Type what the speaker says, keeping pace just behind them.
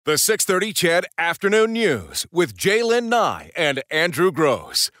The 6:30 CHED Afternoon News with Jaylen Nye and Andrew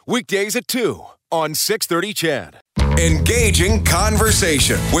Gross. Weekdays at 2 on 6:30 CHED. Engaging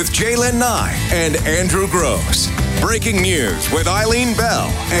conversation with Jaylen Nye and Andrew Gross. Breaking news with Eileen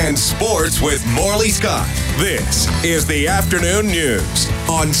Bell and sports with Morley Scott. This is the Afternoon News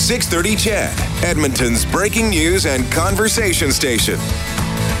on 6:30 CHED, Edmonton's breaking news and conversation station.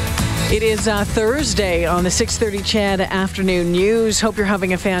 It is Thursday on the 6:30 CHED Afternoon News. Hope you're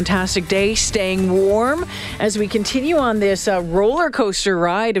having a fantastic day, staying warm as we continue on this roller coaster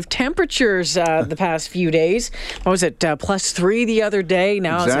ride of temperatures the past few days. What was it, +3 the other day?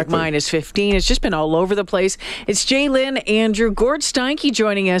 Now It's like -15. It's just been all over the place. It's Jaylen, Andrew, Gord Steinke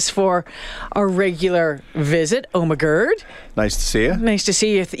joining us for our regular visit. Oh my Gord. Nice to see you. Nice to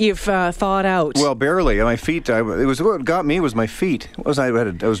see you. You've thawed out. Well, barely. My feet. It was what got me was my feet. What was I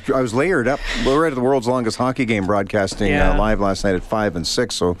was layered up. We were at the world's longest hockey game broadcasting live last night at 5 and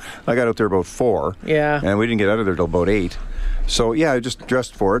 6. So I got out there about 4. Yeah. And we didn't get out of there till about 8. So yeah, I just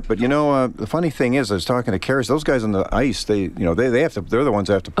dressed for it. But the funny thing is, I was talking to Karis. Those guys on the ice, they have to. They're the ones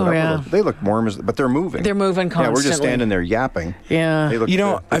that have to put up with it. They look warm but they're moving. They're moving constantly. Yeah, we're just standing there yapping. Yeah. They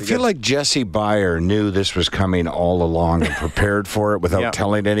look, I feel like Jesse Beyer knew this was coming all along and prepared for it without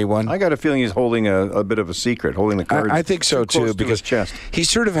telling anyone. I got a feeling he's holding a bit of a secret, holding the cards. I think so too, because chest. He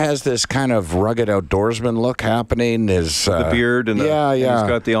sort of has this kind of rugged outdoorsman look happening. His the beard and and he's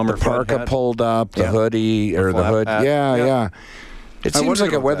got the Elmer Fudd parka hat pulled up, the hoodie or the hood. Hat. Yeah. It seems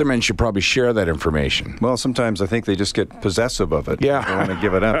like a weatherman should probably share that information. Well, sometimes I think they just get possessive of it. Yeah. They want to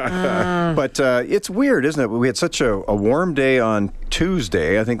give it up. But it's weird, isn't it? We had such a warm day on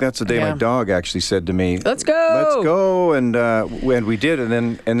Tuesday. I think that's the day my dog actually said to me, "Let's go." And we did. And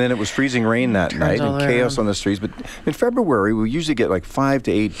then it was freezing rain that night and chaos on the streets. But in February, we usually get like 5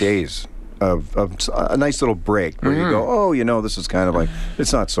 to 8 days of a nice little break where you go, this is kind of like,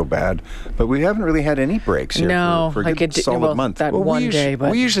 it's not so bad. But we haven't really had any breaks here for a good solid month. That one day. But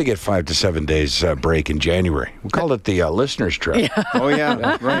we usually get 5 to 7 days break in January. We call it the listener's trip. Yeah. Oh,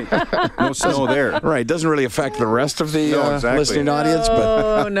 yeah, right. No snow there. Right. Doesn't really affect the rest of the listening audience.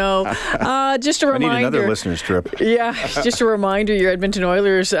 Oh, no. Just a reminder. I need another listener's trip. Yeah, just a reminder, your Edmonton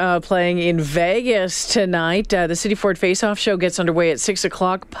Oilers playing in Vegas tonight. The City Ford Face-Off show gets underway at 6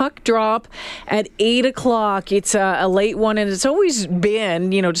 o'clock. Puck drop at 8 o'clock. It's a late one, and it's always been,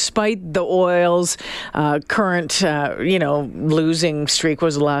 despite the Oils' current, losing streak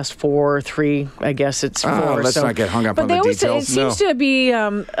was the last 4 or 3. I guess it's 4. Let's not get hung up on the details. It seems to be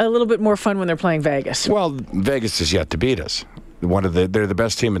a little bit more fun when they're playing Vegas. Well, Vegas is yet to beat us. They're the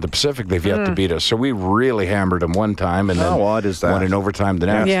best team in the Pacific. They've yet to beat us. So we really hammered them one time, and then odd is that? Won in overtime the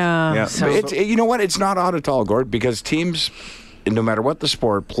next. Yeah. But you know what? It's not odd at all, Gord, because teams, no matter what the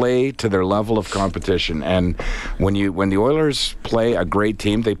sport, play to their level of competition. And when the Oilers play a great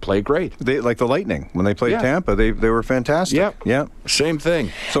team, they play great. They like the Lightning when they played Tampa. They were fantastic. Yeah. Same thing.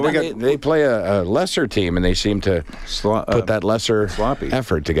 So they play a lesser team, and they seem to put that lesser sloppy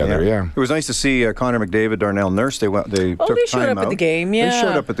effort together. Yeah. It was nice to see Connor McDavid, Darnell Nurse. They took time out. They showed up at the game. Yeah. They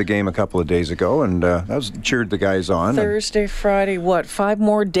showed up at the game a couple of days ago, and that cheered the guys on. Thursday, Friday, 5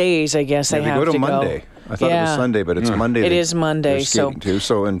 more days? I guess they have to go to Monday. I thought it was Sunday, but it's Monday. It is Monday.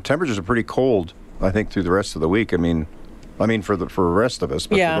 And temperatures are pretty cold, I think, through the rest of the week. I mean, for the rest of us,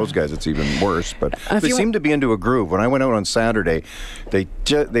 but for those guys, it's even worse. But they seem to be into a groove. When I went out on Saturday,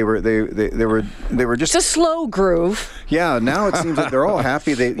 they were just it's a slow groove. Yeah. Now it seems like they're all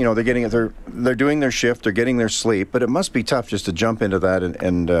happy. They're doing their shift. They're getting their sleep. But it must be tough just to jump into that.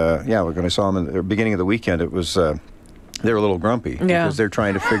 When I saw them in the beginning of the weekend, it was. They're a little grumpy because they're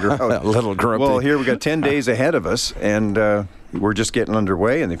trying to figure out. A little grumpy. Well, here we got 10 days ahead of us, and we're just getting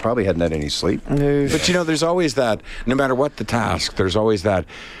underway, and they probably hadn't had any sleep. But there's always that. No matter what the task, there's always that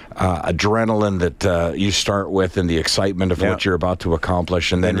adrenaline that you start with, and the excitement of what you're about to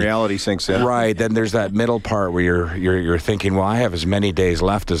accomplish, and then reality sinks in. Right. Then there's that middle part where you're thinking, well, I have as many days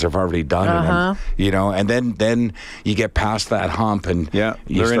left as I've already done, and then you get past that hump, and they're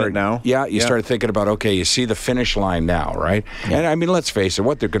in it now. Yeah, you start thinking about, okay, you see the finish line now, right? Yeah. And I mean, let's face it,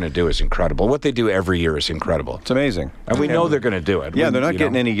 what they're going to do is incredible. What they do every year is incredible. It's amazing, and we know they're going to do it. Yeah, they're not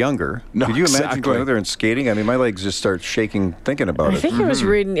getting any younger. No, could you imagine going out there and skating? I mean, my legs just start shaking thinking about it. I think I was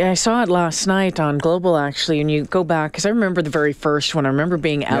reading. I saw it last night on Global, actually, and you go back, because I remember the very first one. I remember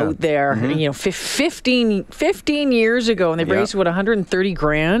being out there, 15 years ago, and they raised,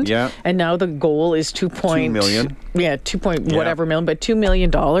 $130,000? Yeah. And now the goal is $2 million. Yeah, whatever million, but $2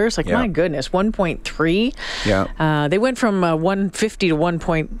 million. Like, my goodness, 1.3. Yeah. They went from 150 to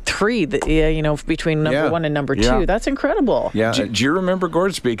 1.3, between number one and number two. That's incredible. Yeah. Do you remember,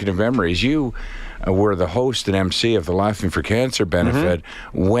 Gord, speaking of memories, were the host and MC of the Laughing for Cancer benefit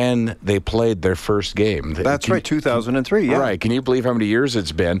when they played their first game. That's right, 2003, yeah. Right. Can you believe how many years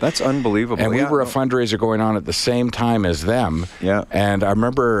it's been? That's unbelievable. And we were a fundraiser going on at the same time as them. Yeah. And I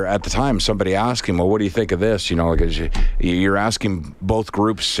remember at the time somebody asking, well, what do you think of this? You know, because you're asking both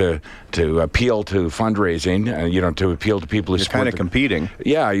groups to appeal to fundraising, to appeal to people who You're kind of competing.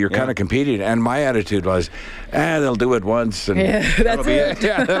 Yeah, you're kind of competing. And my attitude was, they'll do it once. And that's it.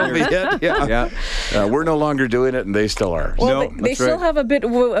 Yeah, that'll be it. Yeah. We're no longer doing it, and they still are. Well, they still have a bit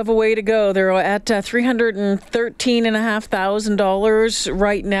of a way to go. They're at $313,500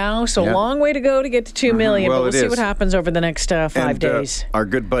 right now, so a long way to go to get to $2 million. Well, but we'll see what happens over the next 5 days. Our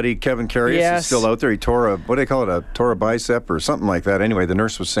good buddy Kevin Carius is still out there. He tore a bicep or something like that. Anyway, the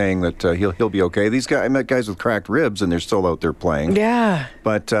nurse was saying that he'll be okay. I met guys with cracked ribs, and they're still out there playing. Yeah.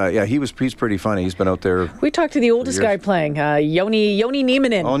 But he's pretty funny. He's been out there. We talked to the oldest guy playing, Yoni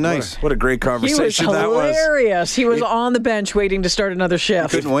Nieminen. Oh, nice. What a great conversation that was. He was hilarious. He was on the bench waiting to start another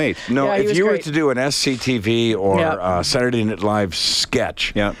shift. Couldn't wait. No, if you were to do an SCTV or Saturday Night Live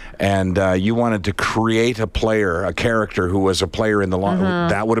sketch, and you wanted to create a character who was a player in the long,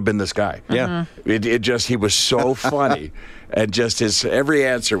 that would have been this guy. Yeah. He was so funny. And just his every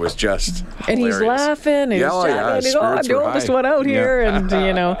answer was just hilarious. And he's laughing. And he's I'm the oldest one out here. And,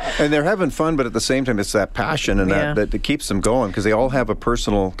 And they're having fun, but at the same time, it's that passion and that keeps them going because they all have a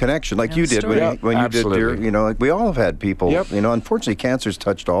personal connection, like you did when you did your, we all have had people, unfortunately, cancer's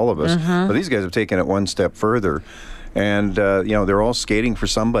touched all of us. But these guys have taken it one step further. And, they're all skating for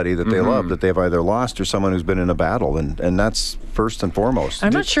somebody that they love, that they've either lost or someone who's been in a battle. And that's first and foremost.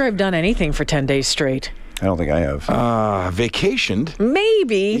 I'm not sure I've done anything for 10 days straight. I don't think I have. Vacationed?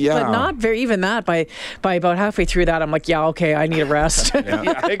 Maybe, but not very. Even that, by about halfway through that, I'm like, I need a rest.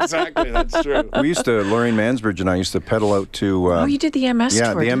 Yeah, exactly. That's true. Lorraine Mansbridge and I used to pedal out to... you did the MS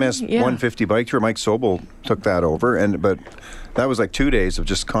tour. Yeah, the MS 150 bike tour. Mike Sobel took that over, but that was like 2 days of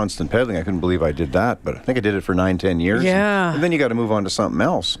just constant pedaling. I couldn't believe I did that, but I think I did it for 9-10 years. Yeah. And then you got to move on to something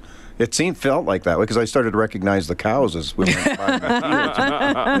else. It felt like that way because I started to recognize the cows as we went by the fields. They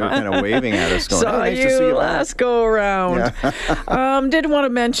were kind of waving at us, going, nice to see you last go around. Yeah. Did want to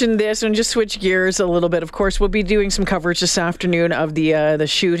mention this and just switch gears a little bit. Of course, we'll be doing some coverage this afternoon of the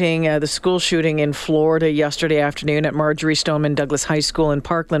shooting, the school shooting in Florida yesterday afternoon at Marjorie Stoneman Douglas High School in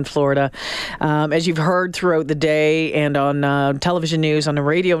Parkland, Florida. As you've heard throughout the day and on television news, on the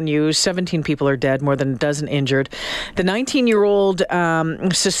radio news, 17 people are dead, more than a dozen injured. The 19-year-old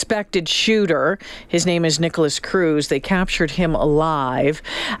suspected shooter, his name is Nicholas Cruz. They captured him alive.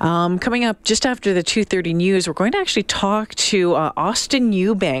 Coming up just after the 2:30 news, we're going to actually talk to Austin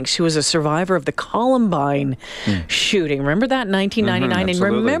Eubanks, who was a survivor of the Columbine shooting. Remember that in 1999? And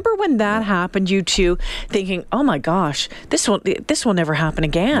remember when that happened, you two thinking, oh my gosh, this will never happen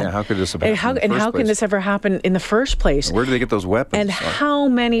again. Yeah, how could this have happened and how can this ever happen in the first place? Where do they get those weapons? And how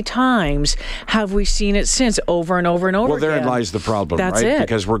many times have we seen it since, over and over and over again? Well, therein lies the problem, That's right? it.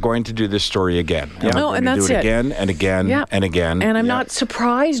 Because we're going to do this story again. Yeah. No, and that's do it it. Again and again and again. And I'm not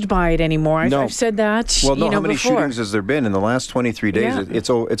surprised by it anymore. I've said that. Well, no, how many before. shootings has there been in the last 23 days? Yeah.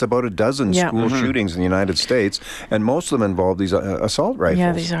 It's about a dozen school shootings in the United States, and most of them involve these assault rifles.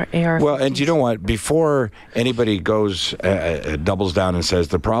 Yeah, these are AR. Well, and you know what? Before anybody goes doubles down and says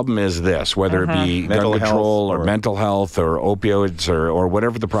the problem is this, whether it be mental gun control health or mental health or opioids or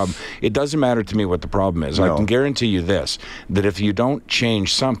whatever the problem, it doesn't matter to me what the problem is. No. I can guarantee you this: that if you don't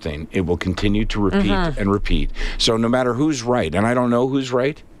change something, it will continue to repeat and repeat. So no matter who's right, and I don't know who's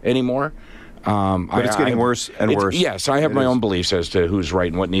right anymore. But it's getting worse and worse. Yes, I have my own beliefs as to who's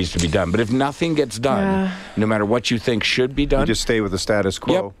right and what needs to be done. But if nothing gets done, no matter what you think should be done, you just stay with the status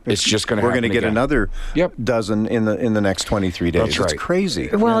quo. It's just going to happen. We're going to get another dozen in the next 23 days. That's right. It's crazy.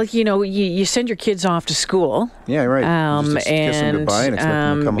 Well, you send your kids off to school. Yeah, right. You just kiss them goodbye and expect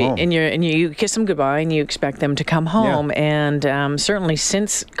them to come home. And you kiss them goodbye and you expect them to come home. Yeah. And certainly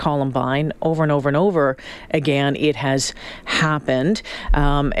since Columbine, over and over and over again, it has happened.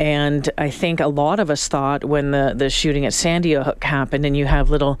 And I think a lot of us thought when the shooting at Sandy Hook happened, and you have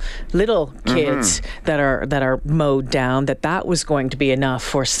little kids that are mowed down, that was going to be enough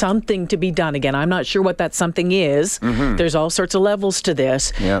for something to be done again. I'm not sure what that something is. There's all sorts of levels to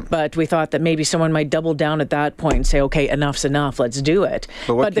this, but we thought that maybe someone might double down at that point and say, okay, enough's enough, let's do it.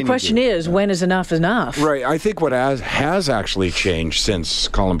 But the question is, when is enough enough? Right. I think what has actually changed since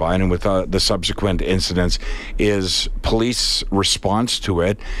Columbine and with the subsequent incidents is police response to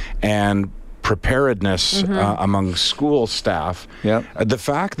it and preparedness among school staff. The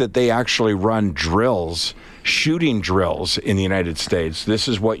fact that they actually run drills shooting drills in the United States. This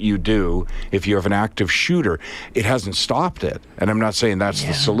is what you do if you have an active shooter. It hasn't stopped it. And I'm not saying that's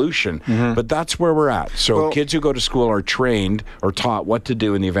the solution, but that's where we're at. So kids who go to school are trained or taught what to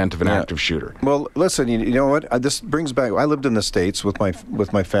do in the event of an active shooter. Well, listen, you know what? This brings back, I lived in the States with my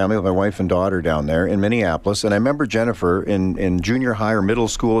family, with my wife and daughter down there in Minneapolis, and I remember Jennifer in junior high or middle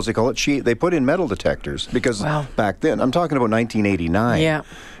school, as they call it, they put in metal detectors because back then, I'm talking about 1989. Yeah.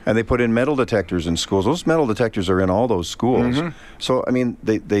 And they put in metal detectors in schools. Those metal detectors are in all those schools. So, I mean,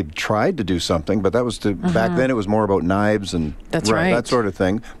 they tried to do something, but that was back then it was more about knives and that sort of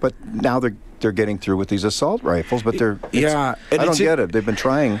thing. But now they're getting through with these assault rifles, but I don't get it. They've been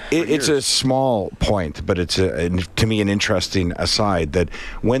trying. It's a small point, but it's to me an interesting aside that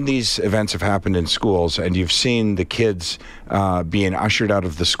when these events have happened in schools and you've seen the kids being ushered out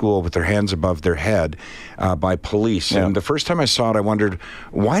of the school with their hands above their head by police, and the first time I saw it, I wondered,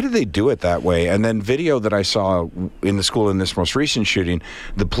 why do they do it that way? And then video that I saw in the school in this most recent shooting,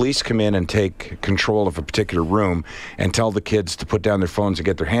 the police come in and take control of a particular room and tell the kids to put down their phones and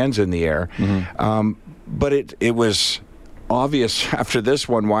get their hands in the air. But it was obvious after this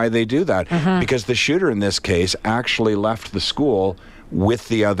one why they do that, because the shooter in this case actually left the school with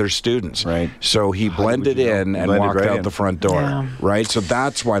the other students. Right. So he blended in and walked out the front door. Yeah. Right? So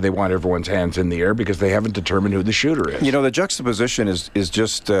that's why they want everyone's hands in the air, because they haven't determined who the shooter is. You know, the juxtaposition is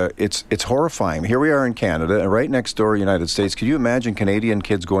just, it's horrifying. Here we are in Canada, and right next door, United States. Could you imagine Canadian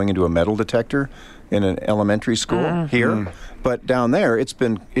kids going into a metal detector in an elementary school here? But down there, it's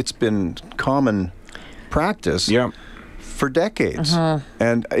been common practice for decades,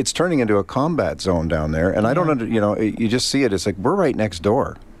 and it's turning into a combat zone down there. And I don't you just see it. It's like we're right next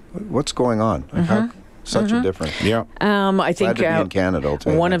door. What's going on? Like how such a difference. I think glad to be in Canada,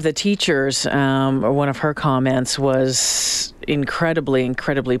 one of the teachers, or one of her comments was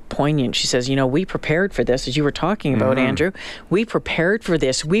incredibly poignant. She says, we prepared for this, as you were talking about, Andrew. We prepared for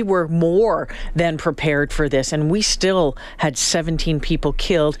this. We were more than prepared for this, and we still had 17 people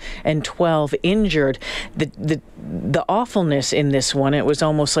killed and 12 injured. The awfulness in this one, it was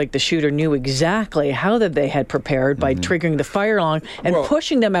almost like the shooter knew exactly how that they had prepared by triggering the fire alarm and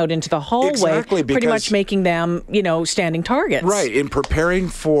pushing them out into the hallway, pretty much making them, standing targets. Right. In preparing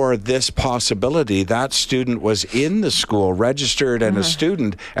for this possibility, that student was in the school, registered and a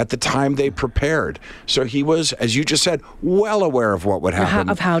student at the time they prepared. So he was, as you just said, well aware of what would happen.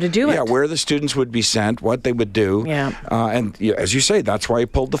 Of how to do it. Yeah, where the students would be sent, what they would do. Yeah. And as you say, that's why he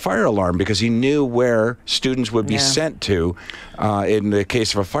pulled the fire alarm, because he knew where students would be sent to in the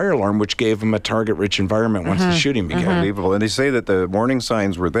case of a fire alarm, which gave them a target-rich environment once the shooting began. Unbelievable. And they say that the warning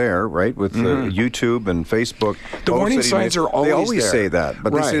signs were there, right, with YouTube and Facebook. The warning signs are always there. They always say that,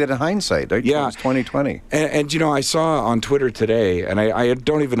 but they say that in hindsight. Right? Yeah. It's 2020. And I saw on Twitter today, and I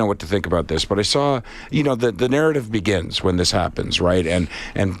don't even know what to think about this, but I saw, the narrative begins when this happens, right? And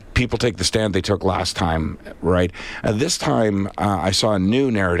people take the stand they took last time, right? This time, I saw a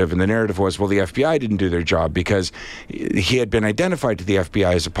new narrative, and the narrative was, well, the FBI didn't do their job because he had been identified to the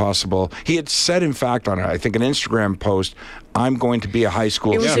FBI as a possible. He had said, in fact, on I think an Instagram post, I'm going to be a high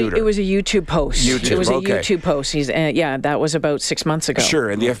school shooter. It was a YouTube post. It was a YouTube post. That was about 6 months ago. Sure,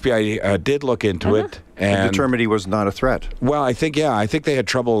 and the FBI did look into it and determined he was not a threat. Well, I think they had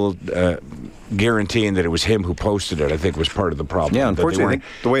trouble guaranteeing that it was him who posted it. I think was part of the problem. Yeah, unfortunately, I think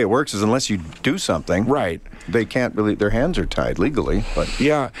the way it works is unless you do something, right, they can't really. Their hands are tied legally. But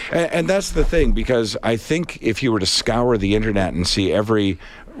yeah, and that's the thing, because I think if you were to scour the internet and see every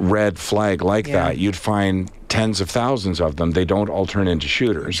red flag like that, you'd find tens of thousands of them. They don't all turn into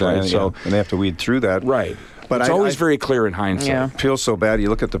shooters, right? So and they have to weed through that, right? But it's always very clear in hindsight. Yeah. It feels so bad. You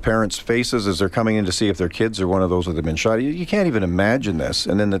look at the parents' faces as they're coming in to see if their kids are one of those that have been shot. You can't even imagine this.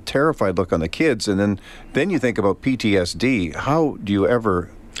 And then the terrified look on the kids. And then you think about PTSD. How do you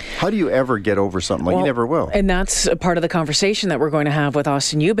ever get over something like you never will? And that's a part of the conversation that we're going to have with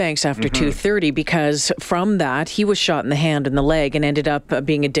Austin Eubanks after 2:30, because from that, he was shot in the hand and the leg and ended up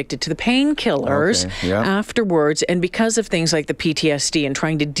being addicted to the painkillers afterwards. And because of things like the PTSD and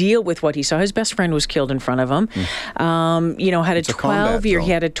trying to deal with what he saw, his best friend was killed in front of him. Had a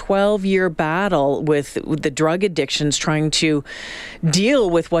 12-year battle with the drug addictions, trying to deal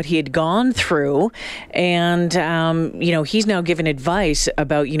with what he had gone through. And, he's now given advice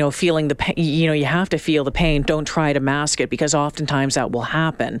about, feeling the pain. You have to feel the pain. Don't try to mask it, because oftentimes that will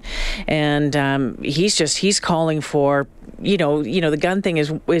happen. And he's calling for, the gun thing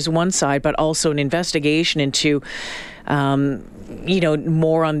is one side, but also an investigation into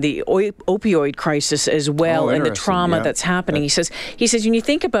more on the opioid crisis as well, and the trauma that's happening. He says when you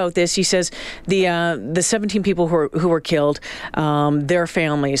think about this, he says the 17 people who were killed, their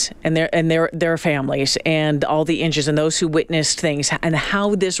families and their families, and all the injuries, and those who witnessed things, and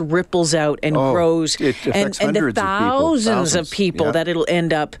how this ripples out and grows, and the thousands of people that it'll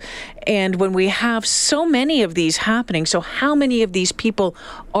end up. And when we have so many of these happening, so how many of these people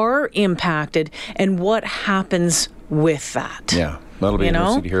are impacted, and what happens with that? Yeah, that'll be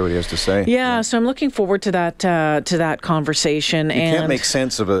interesting to hear what he has to say. Yeah, so I'm looking forward to that conversation. You can't make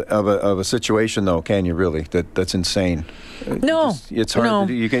sense of a situation, though, can you? Really, that's insane. No, it's hard.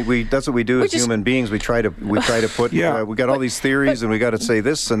 No. That's what we do as human beings. We try to put. We got all these theories, and we got to say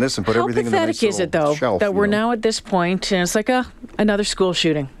this and this, and put everything in the nice little shelf. How pathetic is it, though, that we're now at this point, and it's like another school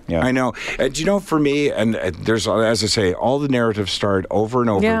shooting. Yeah. I know. Do you know, for me, and there's, as I say, all the narratives start over and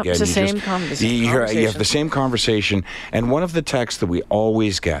over again. It's the same conversation. You have the same conversation, and one of the texts that we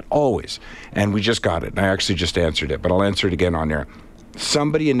always get, and we just got it, and I actually just answered it, but I'll answer it again on air.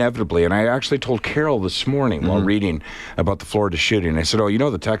 Somebody inevitably, and I actually told Carol this morning while reading about the Florida shooting, I said,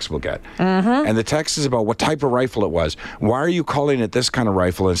 the text we'll get. And the text is about what type of rifle it was. Why are you calling it this kind of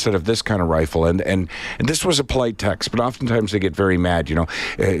rifle instead of this kind of rifle? And this was a polite text, but oftentimes they get very mad,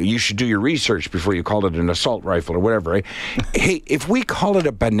 you should do your research before you call it an assault rifle or whatever. Right? Hey, if we call it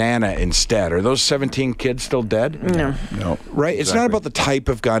a banana instead, are those 17 kids still dead? No. Right? Exactly. It's not about the type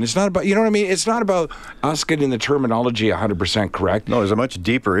of gun. It's not about, you know what I mean? It's not about us getting the terminology 100% correct. No, there's a much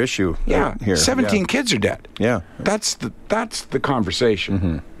deeper issue here. 17 kids are dead. Yeah. That's the conversation.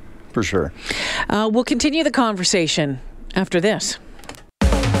 Mm-hmm. For sure. We'll continue the conversation after this.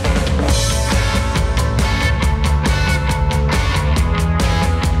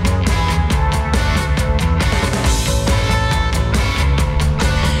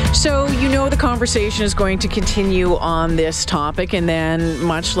 So, the conversation is going to continue on this topic, and then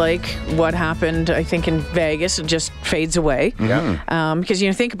much like what happened, I think, in Vegas, it just fades away. Yeah. Because,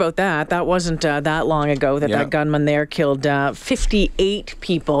 think about that. That wasn't that long ago that gunman there killed 58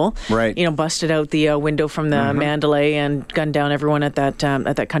 people. Right. Busted out the window from the Mandalay and gunned down everyone at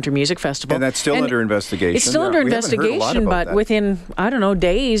that country music festival. And that's still under investigation. It's still under investigation, but within,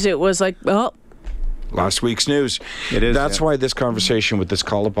 days, it was like, last week's news. It is. That's why this conversation with this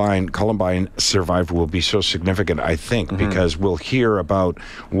Columbine survivor will be so significant, I think, because we'll hear about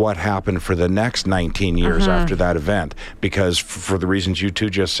what happened for the next 19 years after that event. Because for the reasons you two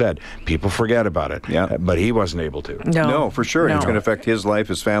just said, people forget about it. Yeah. But he wasn't able to. No, for sure. No. It's going to affect his life,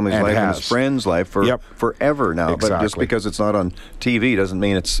 his family's life, and his friends' life forever now. Exactly. But just because it's not on TV doesn't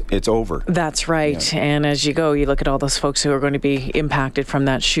mean it's over. That's right. Yeah. And as you look at all those folks who are going to be impacted from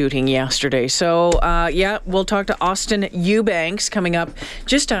that shooting yesterday. So, we'll talk to Austin Eubanks coming up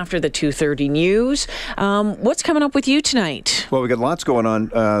just after the 2:30 news. What's coming up with you tonight? Well, we got lots going on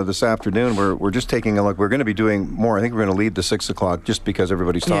this afternoon. We're just taking a look. We're going to be doing more. I think we're going to lead the 6 o'clock just because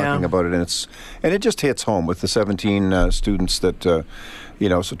everybody's talking about it, and it just hits home with the 17 students that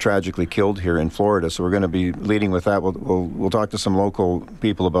so tragically killed here in Florida. So we're going to be leading with that. We'll talk to some local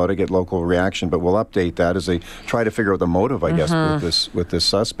people about it, get local reaction, but we'll update that as they try to figure out the motive, I guess, with this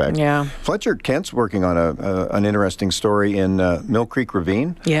suspect. Yeah. Fletcher Kent's working on an interesting story in Mill Creek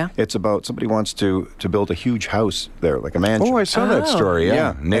Ravine. Yeah. It's about somebody wants to build a huge house there, like a mansion. Oh, I saw that story.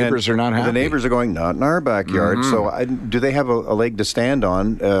 Yeah. Neighbors are not happy. The neighbors are going, not in our backyard. So do they have a leg to stand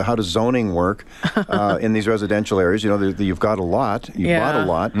on? How does zoning work in these residential areas? You've got a lot. You bought a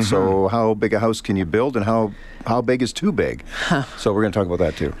lot. So how big a house can you build, and how big is too big? So we're going to talk about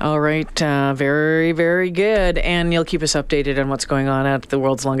that too. All right. Very, very good. And you'll keep us updated on what's going on at the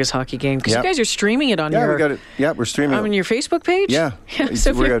world's longest hockey game, because you guys are streaming it on your... we got it. Yeah, we're streaming it. On your Facebook page? Yeah. So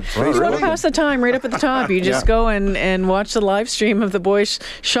if you want to pass the time right up at the top, you just go and watch the live stream of the boys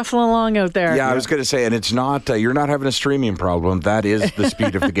shuffling along out there. Yeah, I was going to say, and it's not, you're not having a streaming problem. That is the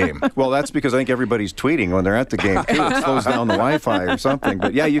speed of the game. Well, that's because I think everybody's tweeting when they're at the game too. It slows down the Wi-Fi or something.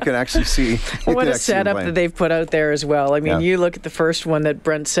 But yeah, you can actually see. What a setup that they've put out there as well. I mean, you look at the first one that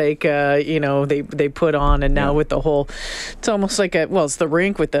Brent Sake, they put on, and now with the whole, it's almost like it's the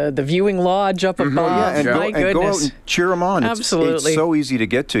rink with the viewing lodge up above. And go out and cheer them on. Absolutely. It's so easy to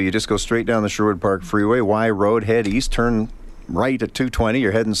get to. You just go straight down the Sherwood Park Freeway, Y Road, head east, turn right at 220.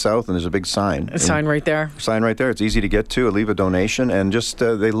 You're heading south, and there's a big sign. A sign right there. Sign right there. It's easy to get to. Leave a donation, and just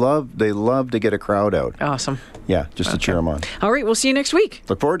they love to get a crowd out. Awesome. Yeah, just to cheer them on. All right, we'll see you next week.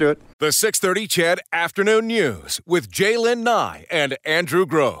 Look forward to it. The 6:30 CHED Afternoon News with Jaylen Nye and Andrew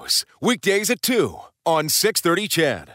Gross. Weekdays at 2 on 6:30 CHED.